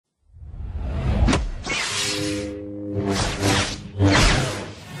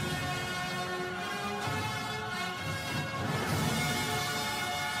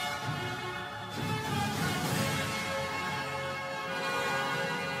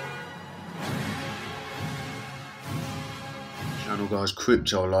Channel guys,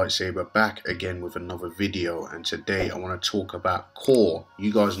 Crypto Lightsaber back again with another video, and today I want to talk about Core.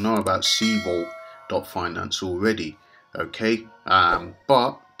 You guys know about cVault.finance already, okay?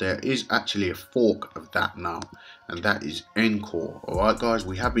 But there is actually a fork of that now, and that is Encore. Alright guys,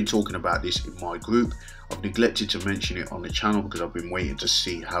 we have been talking about this in my group. I've neglected to mention it on the channel because I've been waiting to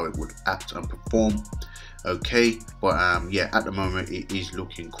see how it would act and perform. Okay, but yeah, at the moment it is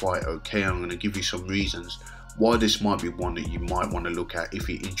looking quite okay. I'm going to give you some reasons why this might be one that you might want to look at if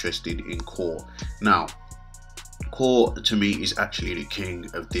you're interested in Core. Now, Core to me is actually the king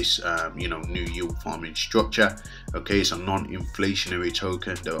of this new yield farming structure. Okay, it's a non-inflationary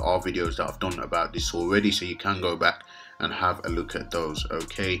token. There are videos that I've done about this already, so you can go back and have a look at those.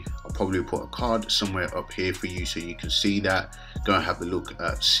 Okay, I'll probably put a card somewhere up here for you so you can see that. Go and have a look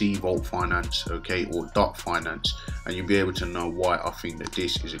at cVault.finance, okay, or .finance, and you'll be able to know why I think that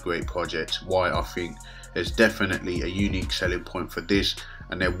this is a great project, why I think there's definitely a unique selling point for this.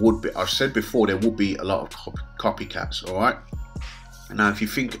 And there would be, I've said before, there will be a lot of copycats. All right, now if you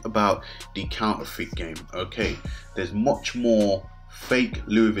think about the counterfeit game, okay, there's much more fake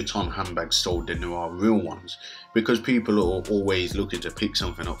Louis Vuitton handbags sold than there are real ones, because people are always looking to pick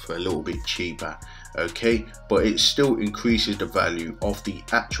something up for a little bit cheaper. Okay, but it still increases the value of the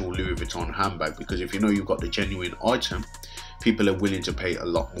actual Louis Vuitton handbag, because if you know you've got the genuine item, people are willing to pay a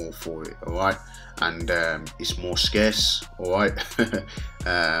lot more for it. All right, and it's more scarce. All right,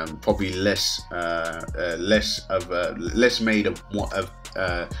 probably less made of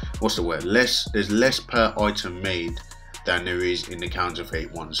what's the word, there's less per item made than there is in the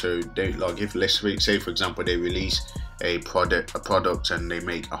counterfeit one. So they, like, if let's say for example they release a product and they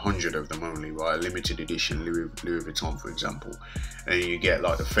make 100 of them only, right, a limited edition Louis Vuitton for example, and you get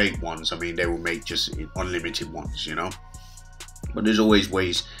like the fake ones, I mean they will make just unlimited ones, you know. But there's always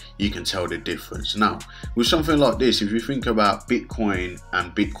ways you can tell the difference. Now with something like this, if you think about Bitcoin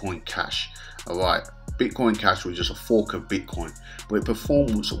and Bitcoin Cash, all right, Bitcoin Cash was just a fork of Bitcoin, but it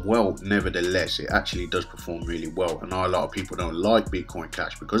performs well nevertheless. It actually does perform really well. And a lot of people don't like Bitcoin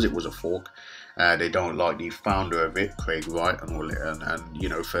Cash because it was a fork. They don't like the founder of it, Craig Wright, and all it, and you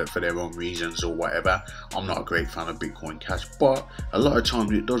know, for their own reasons or whatever. I'm not a great fan of Bitcoin Cash, but a lot of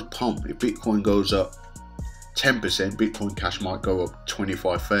times it does pump. If Bitcoin goes up 10%, Bitcoin Cash might go up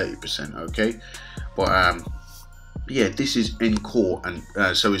 25-30%. okay, but yeah, this is Encore, and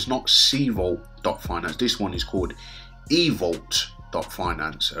so it's not cVault.finance. This one is called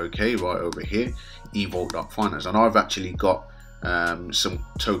eVault.finance. okay, right over here, eVault.finance, and I've actually got some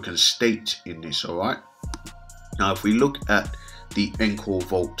tokens staked in this. All right, now if we look at the Encore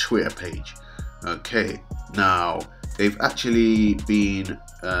Vault Twitter page, okay, now they've actually been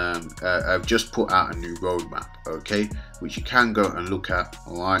I've just put out a new roadmap, okay, which you can go and look at.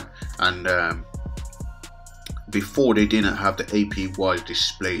 All right, and before they didn't have the APY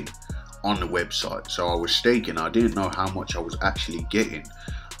displayed on the website, so I was staking. I didn't know how much I was actually getting.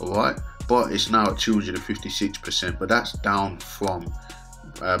 All right, but it's now at 256%, but that's down from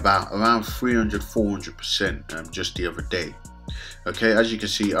around 300-400% just the other day. Okay, as you can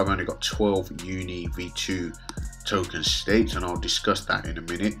see, I've only got 12 Uni V2 token staked, and I'll discuss that in a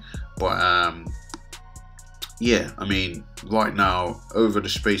minute. But yeah, I mean, right now over the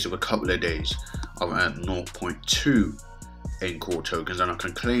space of a couple of days I've earned 0.2 Encore tokens, and I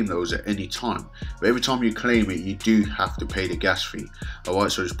can claim those at any time. But every time you claim it, you do have to pay the gas fee. All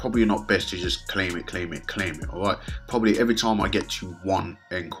right, so it's probably not best to just claim it. All right, probably every time I get to 1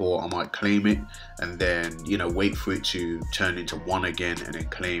 Encore, I might claim it, and then, you know, wait for it to turn into 1 again, and then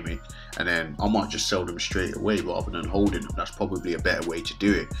claim it, and then I might just sell them straight away rather than holding them. That's probably a better way to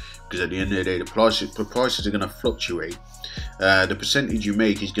do it, because at the end of the day, the prices are going to fluctuate. The percentage you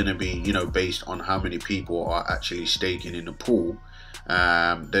make is going to be, you know, based on how many people are actually staking in the pool.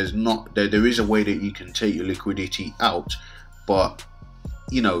 There is a way that you can take your liquidity out, but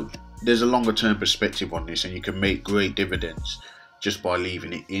you know, there's a longer term perspective on this, and you can make great dividends just by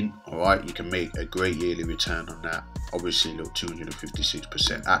leaving it in. All right, you can make a great yearly return on that. Obviously, look,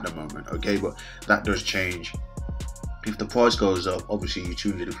 256% at the moment. Okay, but that does change. If the price goes up, obviously your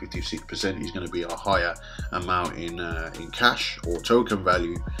 256% is going to be a higher amount in cash or token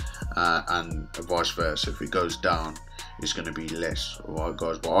value, and vice versa. If it goes down, it's going to be less. All right,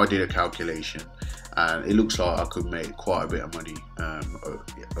 guys. But I did a calculation, and it looks like I could make quite a bit of money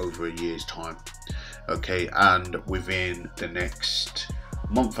over a year's time. Okay, and within the next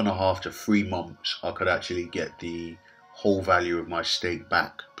month and a half to 3 months, I could actually get the whole value of my stake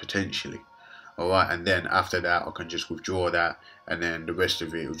back potentially. All right, and then after that I can just withdraw that, and then the rest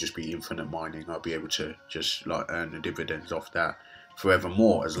of it will just be infinite mining. I'll be able to just like earn the dividends off that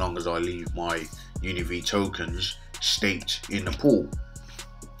forevermore, as long as I leave my UniV tokens staked in the pool.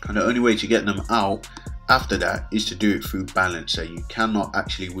 And the only way to get them out after that is to do it through Balancer. You cannot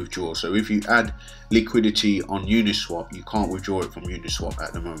actually withdraw. So if you add liquidity on Uniswap, you can't withdraw it from Uniswap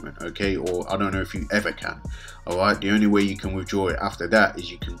at the moment, okay? Or I don't know if you ever can. All right, the only way you can withdraw it after that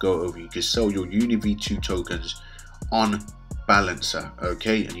is you can go over, you can sell your UniV2 tokens on Balancer,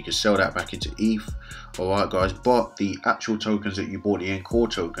 okay, and you can sell that back into ETH. All right, guys, but the actual tokens that you bought, the Encore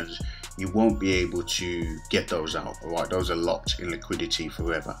tokens, you won't be able to get those out. All right, those are locked in liquidity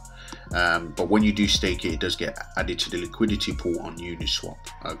forever. But when you do stake it, it does get added to the liquidity pool on Uniswap,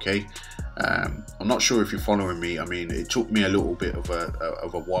 okay? I'm not sure if you're following me. I mean, it took me a little bit of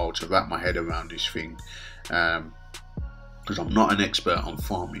a while to wrap my head around this thing, because I'm not an expert on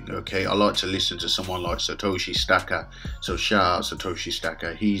farming, okay? I like to listen to someone like Satoshi Stacker. So shout out Satoshi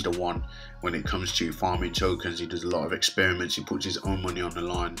Stacker. He's the one when it comes to farming tokens. He does a lot of experiments. He puts his own money on the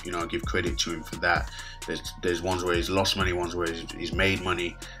line. You know, I give credit to him for that. There's ones where he's lost money, ones where he's made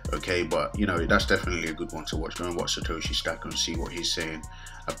money, okay? But you know, that's definitely a good one to watch. Go and watch Satoshi Stacker and see what he's saying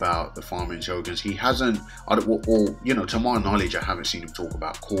about the farming tokens. He hasn't, or you know, to my knowledge, I haven't seen him talk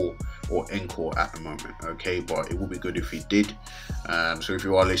about Core or Encore at the moment, okay? But it would be good if he did. So if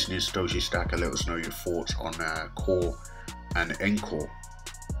you are listening, Satoshi Stacker, let us know your thoughts on Core and Encore.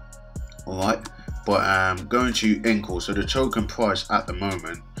 All right, but going to Encore, so the token price at the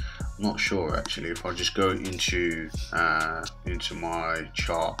moment, I'm not sure actually. If I just go into my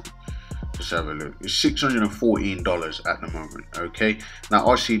chart, just have a look. It's $614 at the moment, okay? Now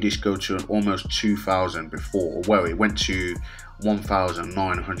I see this go to almost 2,000 before. Well, it went to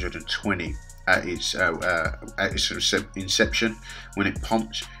 1,920 at its inception when it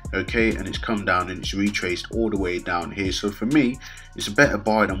pumped, okay, and it's come down and it's retraced all the way down here. So for me, it's a better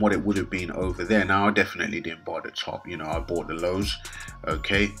buy than what it would have been over there. Now I definitely didn't buy the top, you know, I bought the lows,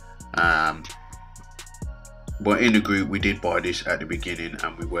 okay? But in the group, we did buy this at the beginning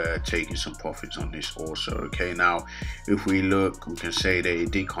and we were taking some profits on this also, okay? Now, if we look, we can say that it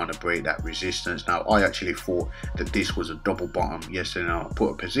did kind of break that resistance. Now, I actually thought that this was a double bottom yesterday. Now, I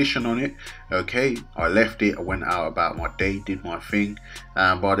put a position on it, okay? I left it, I went out about my day, did my thing.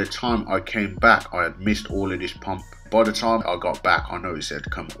 And by the time I came back, I had missed all of this pump. By the time I got back, I noticed it had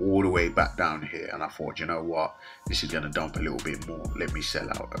come all the way back down here, and I thought, you know what, this is going to dump a little bit more, let me sell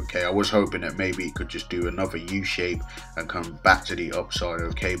out, okay? I was hoping that maybe it could just do another U shape and come back to the upside,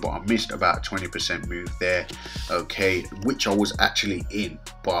 okay? But I missed about 20% move there, okay, which I was actually in,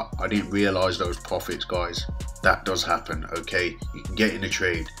 but I didn't realize those profits, guys. That does happen, okay? You can get in the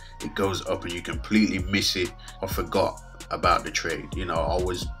trade, it goes up and you completely miss it. I forgot about the trade, you know, I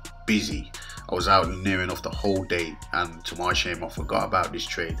was busy. I was out near enough the whole day, and to my shame, I forgot about this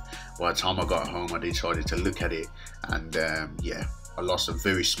trade. By the time I got home, I decided to look at it, and yeah, I lost a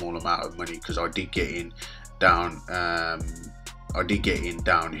very small amount of money because I did get in down.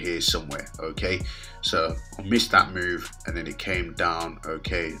 Down here somewhere, okay? So I missed that move, and then it came down,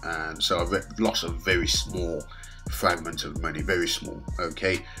 okay? And so I've lost a very small fragment of money, very small,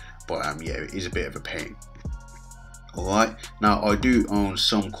 okay? But yeah, it is a bit of a pain. Alright, now I do own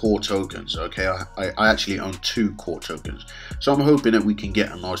some Core tokens, okay? I actually own 2 Core tokens, so I'm hoping that we can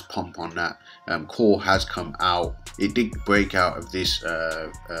get a nice pump on that. Core has come out, it did break out of this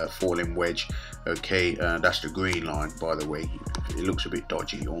falling wedge, okay? That's the green line, by the way. It looks a bit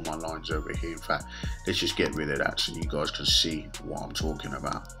dodgy, all my lines over here. In fact, let's just get rid of that so you guys can see what I'm talking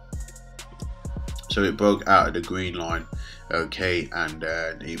about. So it broke out of the green line, okay, and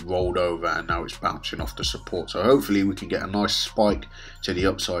it rolled over, and now it's bouncing off the support. So hopefully we can get a nice spike to the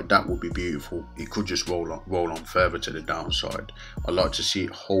upside. That would be beautiful. It could just roll on further to the downside. I'd like to see it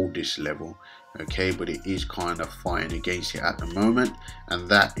hold this level, okay, but it is kind of fighting against it at the moment, and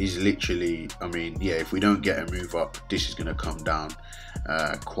that is literally, I mean, yeah, if we don't get a move up, this is going to come down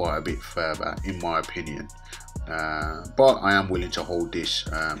quite a bit further, in my opinion. But I am willing to hold this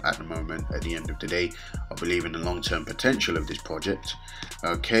at the moment. At the end of the day, I believe in the long-term potential of this project,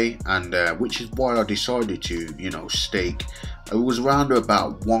 okay, and which is why I decided to, you know, stake. It was around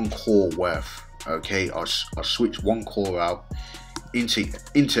about 1 core worth, okay. I switched 1 core out into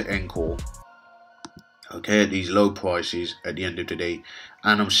Encore, okay, at these low prices at the end of the day,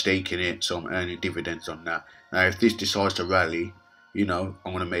 and I'm staking it, so I'm earning dividends on that. Now if this decides to rally, you know,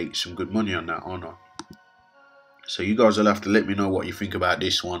 I'm going to make some good money on that, aren't I? So you guys will have to let me know what you think about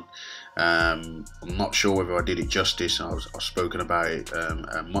this one. I'm not sure whether I did it justice. I've spoken about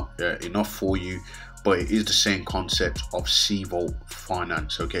it enough for you, but it is the same concept of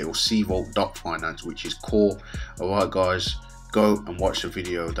cVault.finance, okay, or cVault.finance, which is Core. Alright guys, go and watch the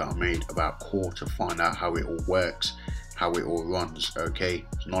video that I made about Core to find out how it all works, how it all runs. Okay,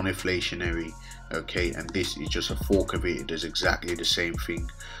 it's non-inflationary. Okay, and this is just a fork of it. It does exactly the same thing.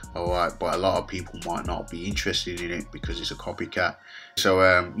 All right, but a lot of people might not be interested in it because it's a copycat.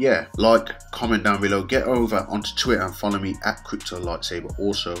 So yeah, like, comment down below, get over onto Twitter and follow me at CryptoLightsaber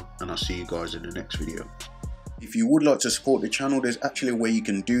also, and I'll see you guys in the next video. If you would like to support the channel, there's actually a way you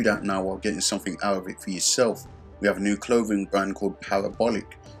can do that now while getting something out of it for yourself. We have a new clothing brand called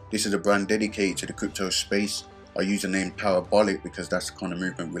Parabolic. This is a brand dedicated to the crypto space. I use the name Parabolic because that's the kind of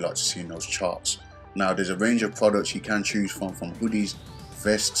movement we like to see in those charts. Now there's a range of products you can choose from hoodies,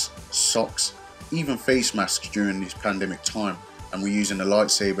 vests, socks, even face masks during this pandemic time, and we're using the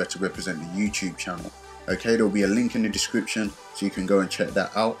lightsaber to represent the YouTube channel. Okay, there'll be a link in the description so you can go and check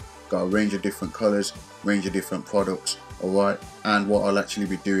that out. Got a range of different colors, range of different products. Alright, and what I'll actually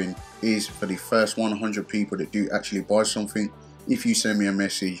be doing is for the first 100 people that do actually buy something, if you send me a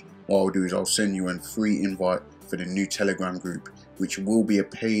message, what I'll do is I'll send you a free invite for the new Telegram group, which will be a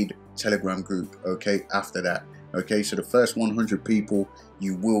paid Telegram group, okay, after that. Okay, so the first 100 people,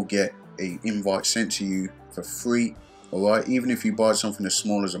 you will get an invite sent to you for free. Alright, even if you buy something as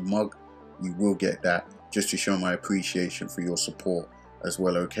small as a mug, you will get that, just to show my appreciation for your support as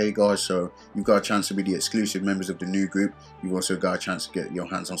well. Okay guys, so you've got a chance to be the exclusive members of the new group. You've also got a chance to get your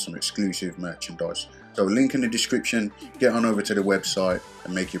hands on some exclusive merchandise. So link in the description, get on over to the website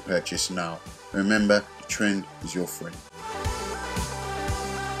and make your purchase now. Remember, the trend is your friend.